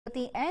At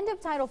the end of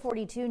Title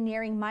 42,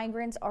 nearing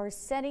migrants are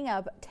setting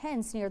up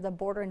tents near the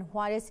border in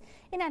Juarez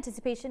in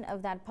anticipation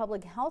of that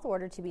public health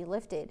order to be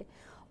lifted.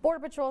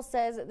 Border Patrol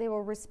says they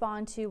will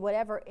respond to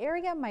whatever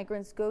area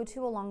migrants go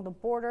to along the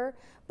border.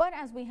 But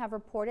as we have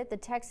reported, the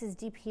Texas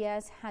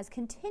DPS has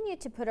continued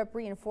to put up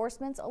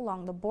reinforcements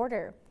along the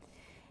border.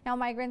 Now,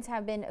 migrants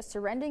have been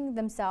surrendering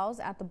themselves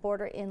at the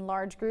border in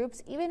large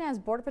groups, even as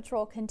Border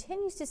Patrol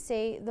continues to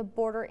say the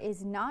border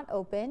is not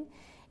open.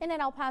 And at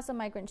El Paso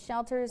migrant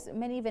shelters,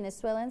 many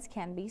Venezuelans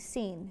can be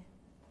seen.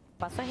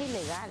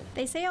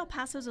 They say El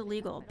Paso's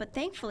illegal, but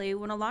thankfully,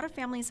 when a lot of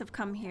families have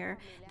come here,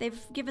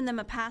 they've given them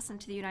a pass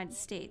into the United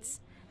States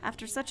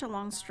after such a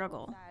long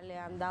struggle.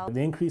 The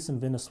increase in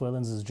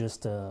Venezuelans is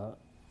just an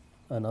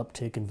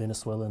uptick in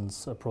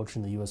Venezuelans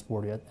approaching the U.S.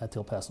 border at the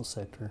El Paso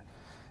sector.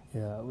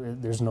 Yeah,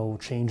 there's no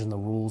change in the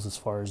rules as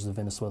far as the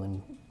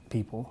Venezuelan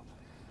people.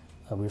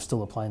 We're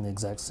still applying the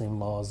exact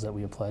same laws that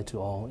we apply to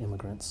all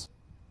immigrants.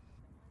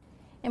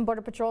 And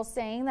Border Patrol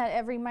saying that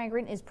every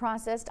migrant is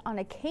processed on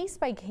a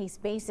case-by-case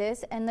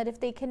basis and that if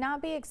they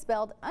cannot be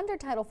expelled under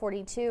Title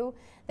 42,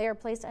 they are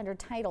placed under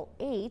Title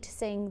 8,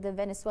 saying the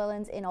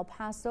Venezuelans in El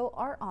Paso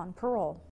are on parole.